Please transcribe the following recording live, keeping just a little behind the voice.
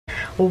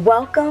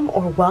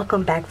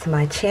Welcome back to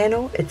my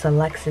channel. It's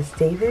Alexis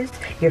Davis,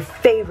 your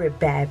favorite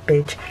bad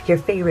bitch, your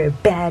favorite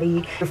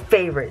baddie, your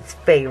favorite's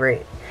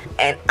favorite.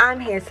 And I'm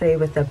here today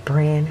with a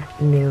brand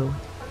new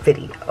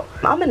video.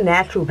 I'm a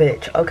natural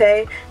bitch,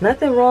 okay?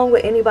 Nothing wrong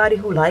with anybody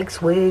who likes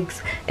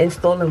wigs and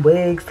stolen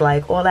wigs,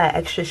 like all that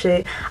extra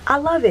shit. I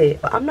love it.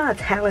 I'm not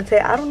talented.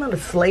 I don't know how to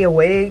slay a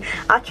wig.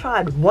 I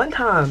tried one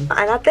time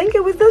and I think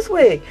it was this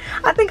wig.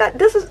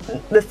 This is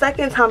the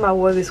second time I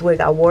wore this wig.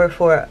 I wore it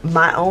for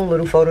my own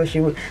little photo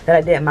shoot that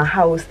I did at my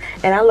house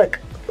and I look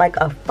like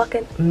a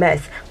fucking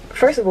mess.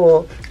 First of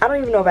all, I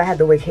don't even know if I had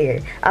the wig hair.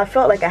 I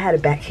felt like I had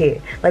it back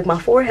here. Like my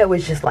forehead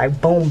was just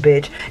like boom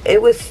bitch.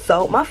 It was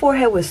so, my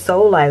forehead was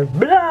so like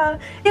blah.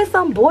 And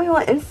some boy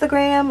on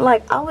Instagram,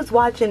 like I was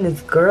watching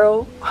this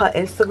girl, her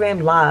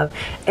Instagram live,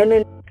 and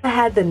then I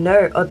had the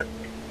nerve,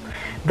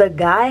 the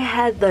guy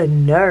had the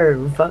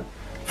nerve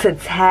to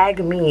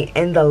tag me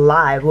in the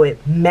live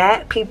with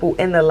mad people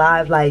in the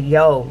live like,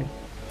 yo,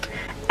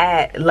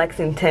 at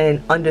Lexington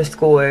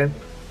 _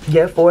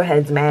 your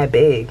forehead's mad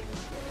big.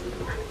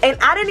 And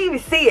I didn't even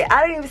see it.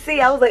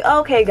 I was like,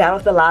 okay, got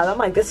off the live. I'm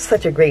like, this is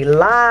such a great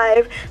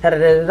live. Da da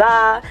da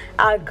da.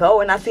 I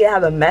go and I see I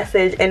have a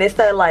message and it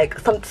said like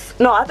I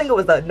think it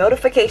was a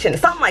notification,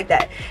 something like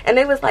that. And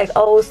it was like,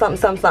 oh,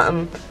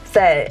 something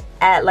said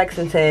at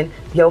Lexington,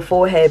 your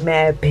forehead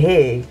mad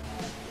big.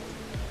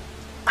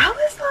 I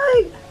was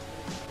like,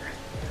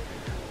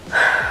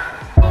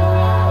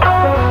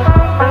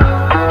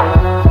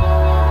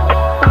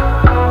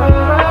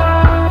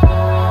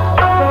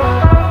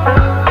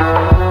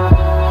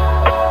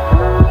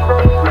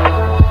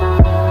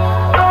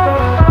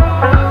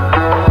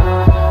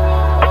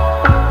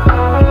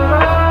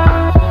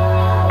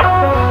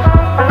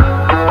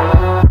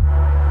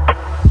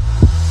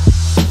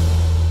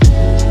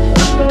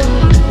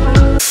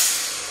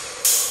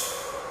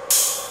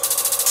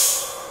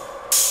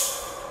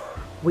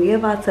 we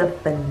about to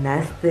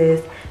finesse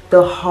this.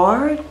 The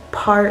hard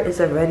part is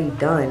already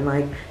done.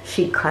 Like,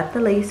 she cut the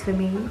lace for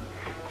me.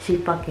 She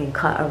fucking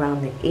cut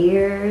around the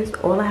ears.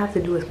 All I have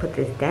to do is put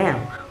this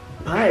down.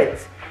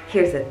 But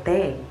here's the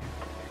thing.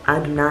 I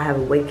do not have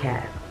a wig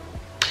cap.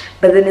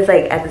 But then it's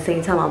like, at the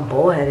same time, I'm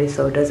bald-headed,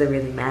 so it doesn't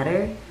really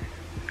matter.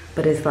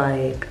 But it's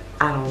like,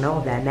 I don't know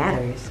if that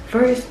matters.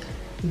 First,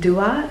 do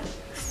I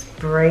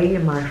spray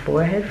my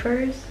forehead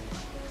first?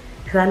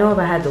 Because I know if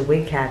I had the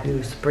wig cap, you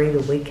would spray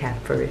the wig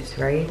cap first,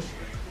 right?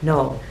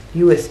 No,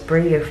 you would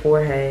spray your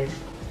forehead.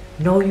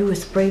 No, you would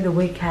spray the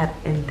wig cap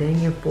and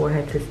then your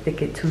forehead to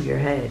stick it to your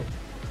head.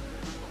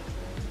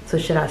 So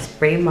should I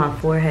spray my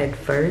forehead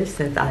first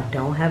since I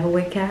don't have a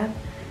wig cap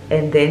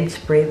and then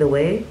spray the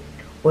wig?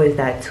 Or is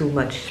that too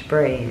much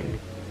spraying?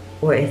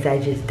 Or is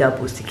that just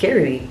double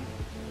security?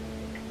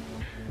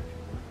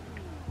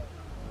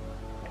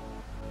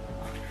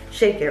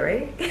 Shake it,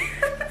 right?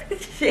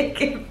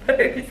 Shake it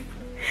first.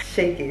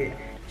 Shake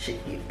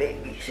it,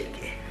 baby,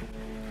 shake it.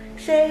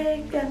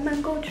 Shake that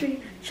mango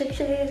tree, shake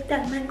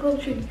that mango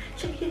tree,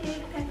 shake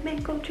that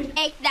mango tree.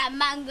 Shake that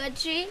mango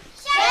tree,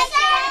 shake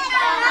that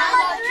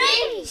mango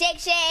tree,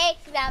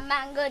 shake that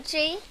mango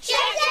tree, shake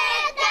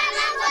that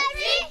mango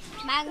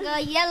tree. Mango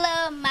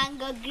yellow,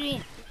 mango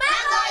green,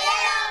 mango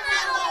yellow,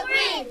 mango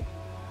green.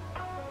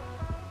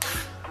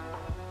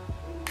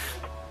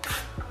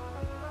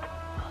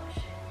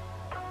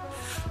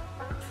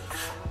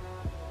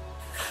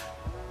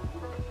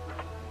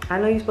 I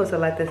know you're supposed to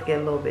let this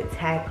get a little bit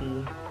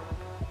tacky.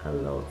 A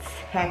little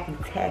tacky.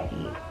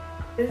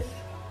 This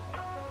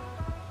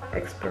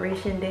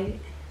expiration date.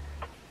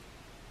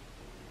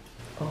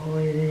 Oh,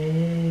 it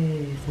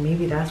is.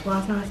 Maybe that's why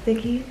it's not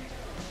sticky.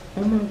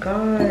 Oh my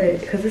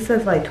god. Because it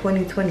says like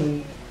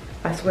 2020.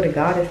 I swear to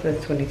God it says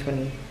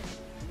 2020.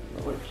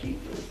 Lord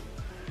Jesus.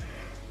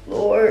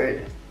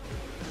 Lord.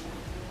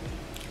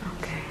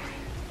 Okay.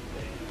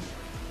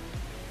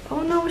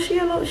 Oh no,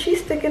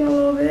 she's sticking a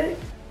little bit.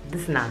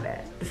 This is not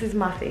bad. This is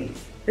my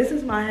face. This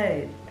is my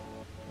head.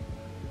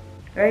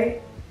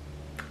 Right?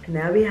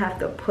 Now we have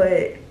to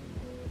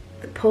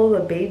pull the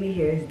baby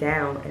hairs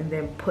down and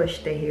then push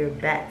the hair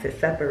back to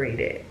separate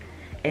it.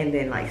 And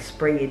then like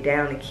spray it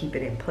down and keep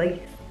it in place.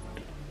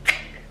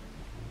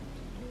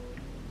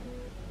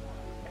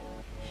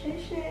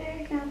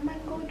 Shake that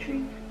mango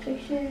tree.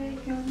 Shake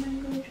that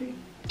mango tree.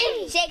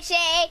 Shake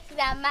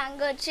that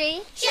mango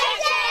tree. Shake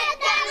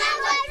that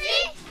mango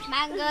tree.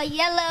 Mango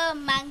yellow,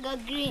 mango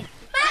green.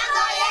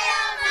 Mango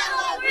yellow,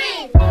 mango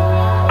green.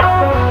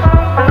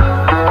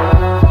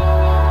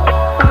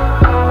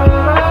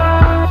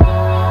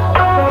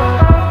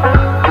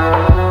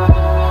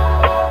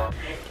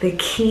 The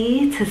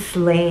key to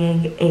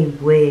slaying a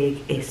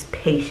wig is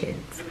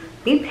patience.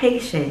 Be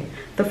patient.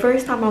 The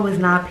first time I was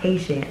not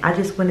patient. I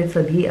just wanted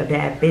to be a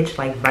bad bitch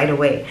like right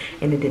away.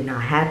 And it did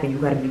not happen. You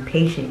gotta be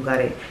patient. You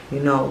gotta,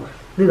 you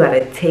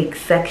gotta take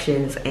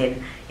sections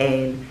and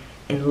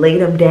lay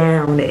them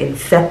down and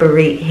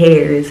separate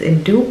hairs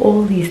and do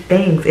all these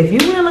things. If you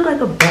want to look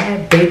like a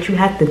bad bitch, you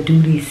have to do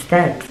these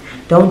steps.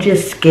 Don't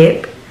just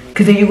skip,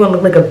 because then you're going to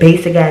look like a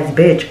basic ass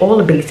bitch. All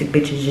the basic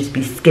bitches just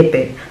be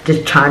skipping,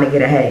 just trying to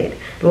get ahead.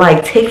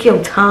 Like, take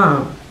your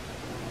time.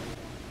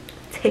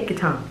 Take your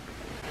time.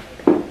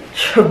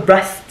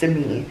 Trust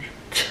me.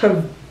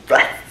 Trust